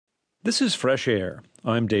This is Fresh Air.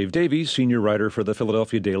 I'm Dave Davies, senior writer for the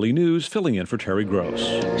Philadelphia Daily News, filling in for Terry Gross.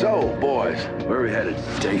 So, boys, where are we headed?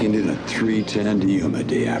 Taking it at 3:10 to Yuma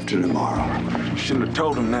day after tomorrow. Shouldn't have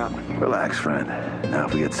told him now. Relax, friend. Now,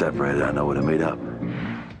 if we get separated, I know where to meet up.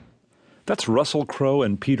 That's Russell Crowe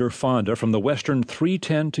and Peter Fonda from the Western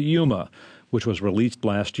 3:10 to Yuma, which was released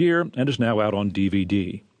last year and is now out on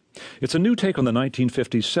DVD. It's a new take on the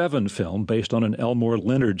 1957 film based on an Elmore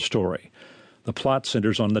Leonard story. The plot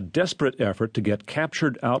centers on the desperate effort to get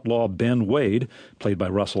captured outlaw Ben Wade, played by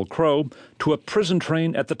Russell Crowe, to a prison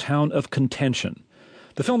train at the town of Contention.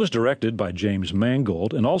 The film is directed by James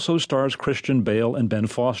Mangold and also stars Christian Bale and Ben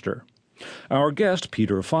Foster. Our guest,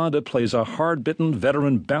 Peter Fonda, plays a hard-bitten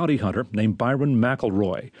veteran bounty hunter named Byron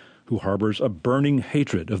McElroy, who harbors a burning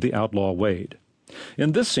hatred of the outlaw Wade.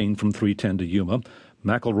 In this scene from 3:10 to Yuma,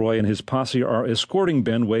 McElroy and his posse are escorting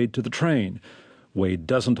Ben Wade to the train. Wade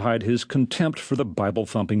doesn't hide his contempt for the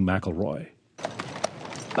Bible-thumping McElroy.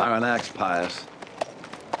 Byron acts pious.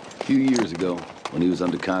 A few years ago, when he was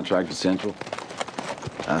under contract with Central,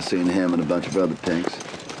 I seen him and a bunch of other pinks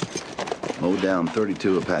mow down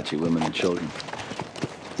 32 Apache women and children.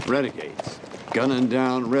 Renegades, gunning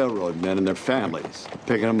down railroad men and their families,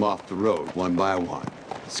 picking them off the road one by one,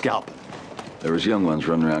 scalping. There was young ones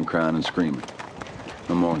running around crying and screaming,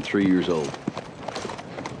 no more than 3 years old.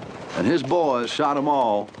 And his boys shot them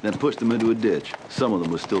all, then pushed them into a ditch. Some of them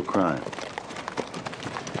was still crying.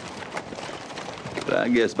 But I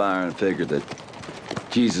guess Byron figured that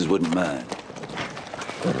Jesus wouldn't mind.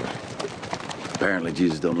 Apparently,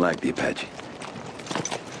 Jesus don't like the Apache.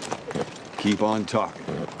 Keep on talking.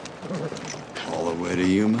 All the way to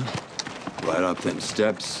Yuma, right up them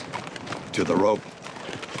steps, to the rope,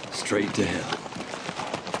 straight to hell.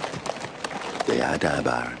 Day I die,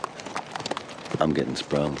 Byron, I'm getting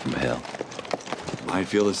sprung from hell. Might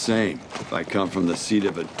feel the same if I come from the seat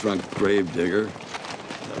of a drunk gravedigger,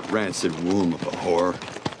 the rancid womb of a whore.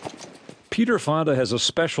 Peter Fonda has a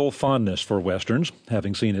special fondness for Westerns,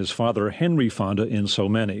 having seen his father Henry Fonda in so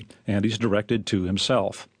many, and he's directed two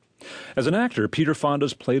himself. As an actor, Peter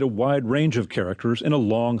Fonda's played a wide range of characters in a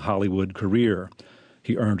long Hollywood career.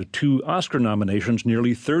 He earned 2 Oscar nominations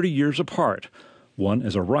nearly 30 years apart, one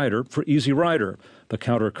as a writer for Easy Rider, the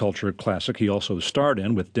counterculture classic he also starred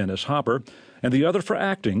in with Dennis Hopper, and the other for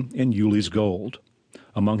acting in Yuli's Gold.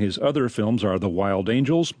 Among his other films are The Wild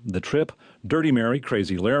Angels, The Trip, Dirty Mary,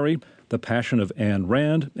 Crazy Larry, The Passion of Anne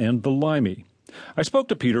Rand, and The Limey. I spoke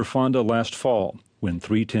to Peter Fonda last fall when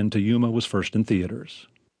 3:10 to Yuma was first in theaters.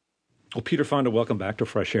 Well, Peter Fonda, welcome back to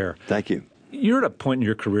Fresh Air. Thank you. You're at a point in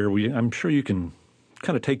your career where I'm sure you can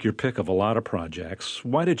kind of take your pick of a lot of projects.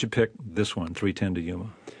 Why did you pick this one, 3:10 to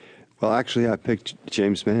Yuma? Well, actually, I picked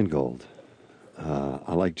James Mangold.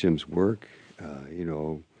 I like Jim's work.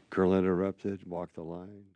 Girl Interrupted, Walk the Line.